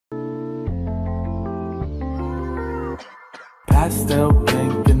I still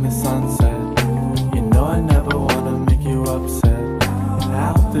blink in the sunset. You know I never wanna make you upset.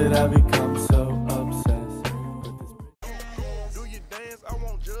 How did I become so obsessed with this? Do you dance? I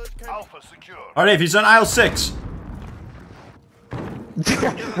won't judge. Alpha secure. Alright, he's on aisle 6.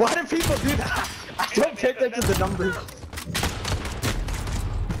 Why do people do that? I don't pay attention to the numbers.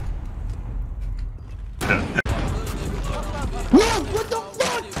 Whoa, what the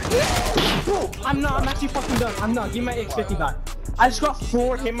fuck? Bro, I'm actually fucking done. I'm not. Give me my X50 back. I just got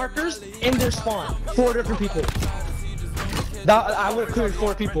 4 hit markers in their spawn. 4 different people. I would have cleared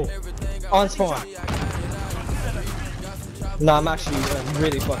 4 people on spawn. No, I'm actually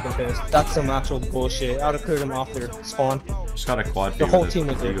really fucking pissed. That's some actual bullshit. I would have cleared them off their spawn. Just got a quad feed. The whole team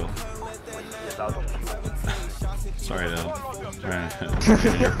was there. Sorry to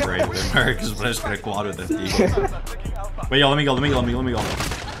you're great with Americans, but I just got a quad with an eagle. Wait, yo, let me go.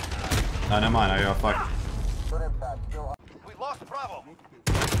 No, never mind. I got fuck. We lost Bravo.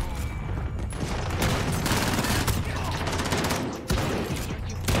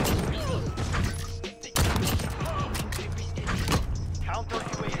 Counter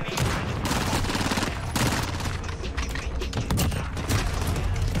UAV.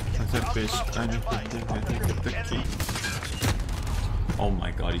 Oh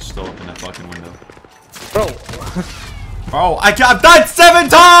my god, he's still up in that fucking window. Bro. Oh, I've died 7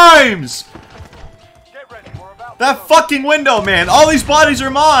 times! Get ready. We're about That fucking window, man. All these bodies are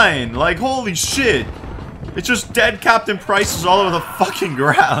mine. Like, holy shit. It's just dead Captain Prices all over the fucking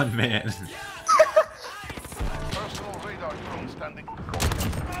ground, man. personal radar drone standing.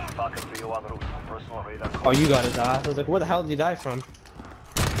 Personal radar. Oh, you got his ass. I was like, where the hell did you die from?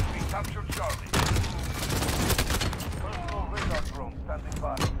 We captured Charlie. Personal radar drone standing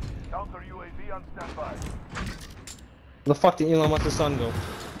by. Counter UAV on standby. The fuck did Elon Musk's son go?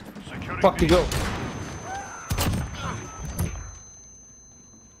 Security Fuck you go.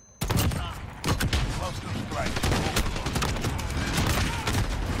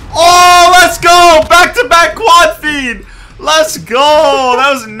 Oh, let's go! Back-to-back quad feed! Let's go!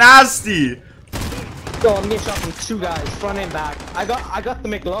 That was nasty. Yo, I'm getting shot from 2 guys, front and back. I got the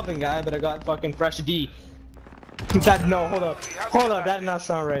McLovin guy, but I got fucking Fresh D. That no, hold up, that did not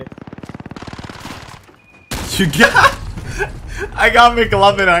sound right. You got? I got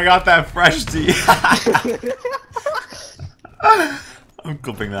McLovin. I got that Fresh D. I'm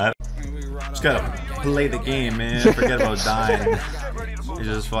clipping that. Just gotta play the game, man. Forget about dying. He's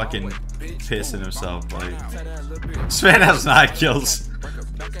just fucking pissing himself. Like, this man has 9 kills.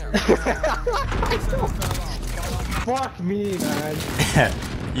 Fuck me, man.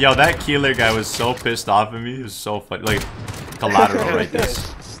 Yo, that Keeler guy was so pissed off at me. He was so funny. Like, collateral right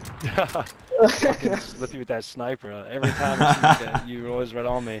this. With you with that sniper, every time you were always right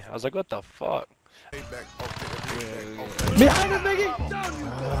on me. I was like, what the fuck? Behind him, Biggie!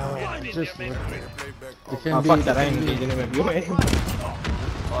 Just oh, fuck that, I ain't engaging him if you ain't.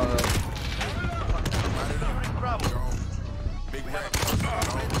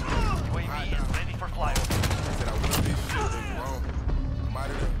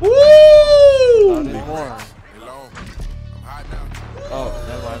 Woo! Not anymore. Oh,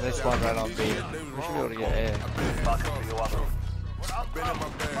 never mind, they spawned right on B. We should be able to get A.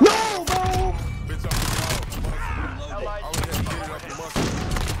 No, bro!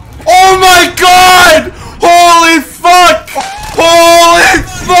 Oh my god! Holy fuck! Holy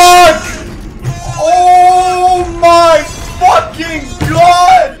fuck! Oh my fucking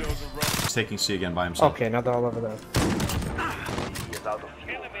god! He's taking C again by himself. Okay, now they're all over there.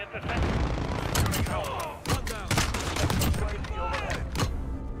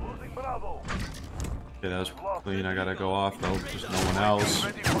 Okay, that was clean. I gotta go off though. There's no one else.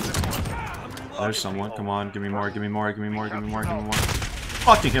 There's someone. Come on, give me more, give me more, give me more, give me more, give me more.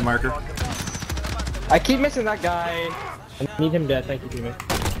 Fucking hit marker. I keep missing that guy. I need him dead, thank you, teammate.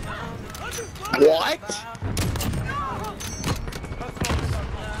 What?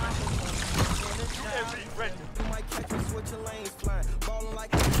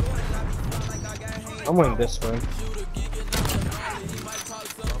 I'm winning this one.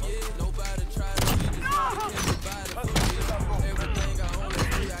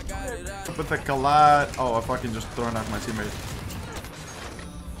 With the collide. Oh, I fucking just thrown off my teammate.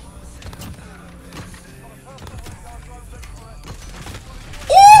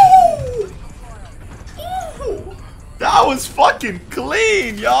 Ooh! Ooh! That was fucking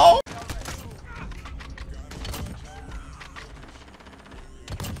clean, yo!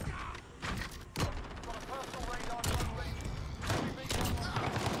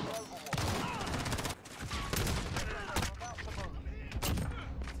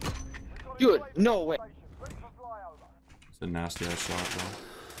 Dude, no way. a nasty ass shot, bro.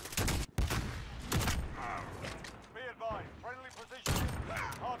 Be advised, friendly position.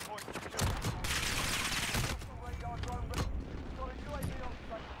 Hardpoint secure. Radar drone ready. Got a UAV on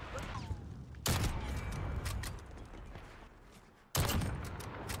station.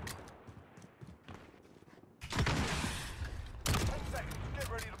 10 seconds. Get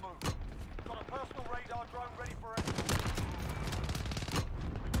ready to move. Got a personal radar drone ready for action.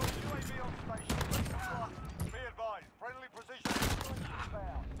 Got a UAV on station. Ready to fly. Be advised, friendly position.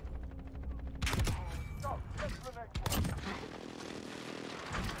 Inbound. Go. Get to the next one.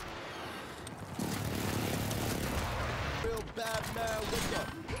 Real bad man, wake up.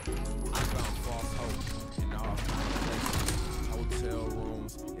 I found false hope in all places, hotel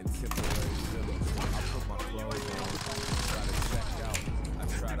rooms, and temporary villas. I put my clothes on, try to check out. I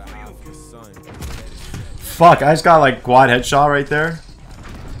try to hide from the sun. Fuck, I just got like quad headshot right there.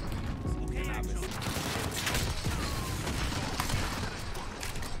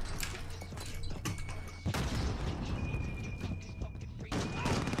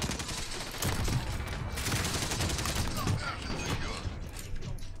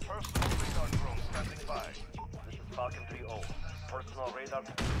 Personal radar drone standing by. This is Falcon 3-0. Personal radar.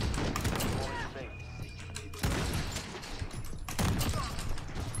 Deploying safe.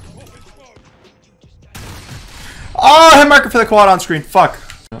 Oh, hit marker for the quad on screen. Fuck.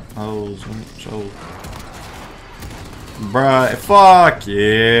 Oh, so. Bruh, fuck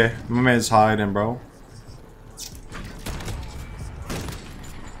yeah. My man's hiding, bro.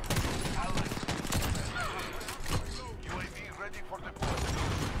 UAV ready for deployment.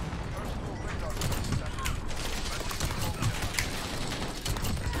 Personal radar standing.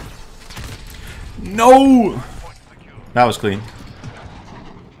 No! That was clean.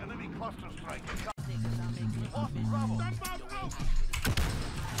 Enemy cluster strike.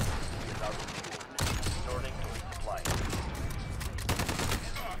 Returning to supply.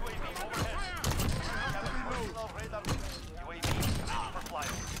 UAV overhead. Personal radar. UAV ready for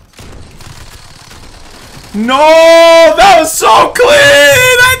flight. No! That was so clean!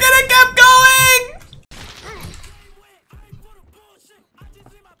 I could have kept going!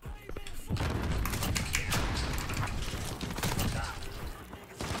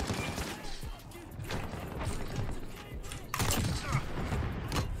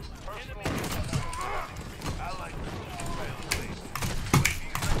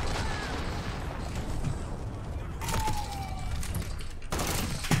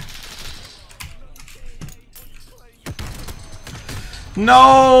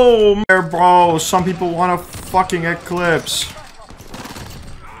 No, bro. Some people want to fucking eclipse.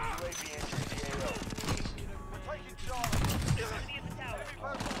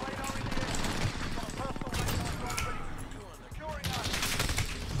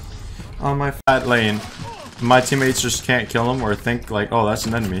 On my fat lane, my teammates just can't kill him or think like, oh, that's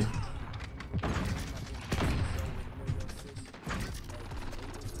an enemy.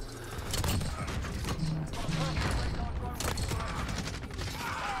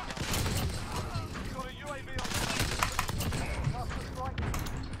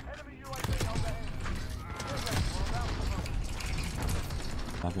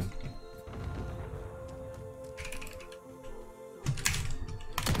 Nothing.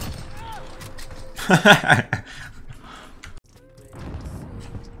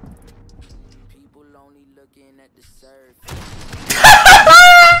 People only looking at the surface.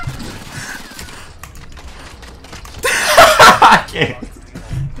 I can't.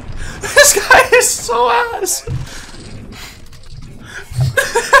 This guy is so ass.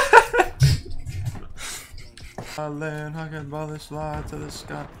 I land, I can brother slide to the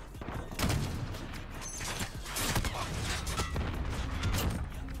sky.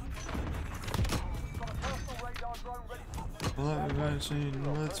 Well, everybody seen,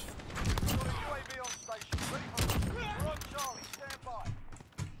 let's. UAV on station. Ready for we're on Charlie. Stand by.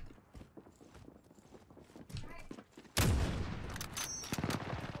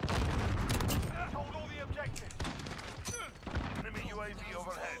 Hold all the objectives. Enemy UAV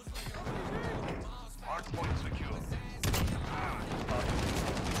overhead. Hardpoint secure.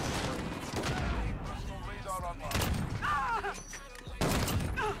 Personal radar online.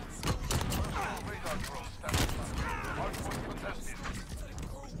 Personal radar drone standing by. Hardpoint contested.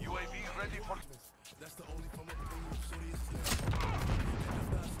 UAV ready for. That's the only form of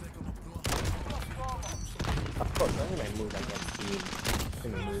Of course, I'm gonna move like that.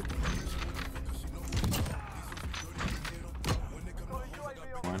 I'm gonna move.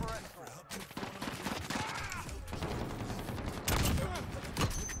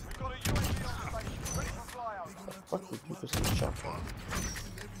 Fuck these people some shot from.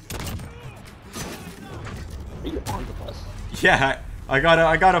 Are you on the bus? Yeah, I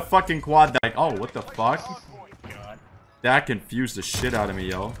got a fucking quad that. Oh, what the fuck? That confused the shit out of me,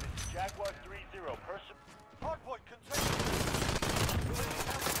 yo. Jaguar 3-0. Hardpoint contested.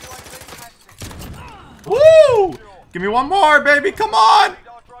 Woo! Give me one more, baby. Come on.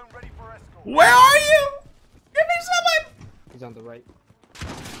 Where are you? Give me someone. He's on the right.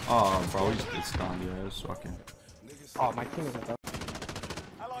 Oh, bro, it's done. Yeah, it's fucking. Oh, my team is at the.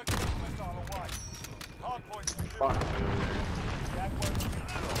 Fuck.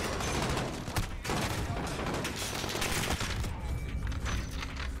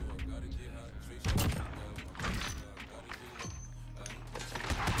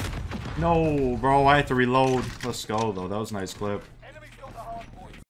 No, bro, I had to reload. Let's go, though. That was a nice clip.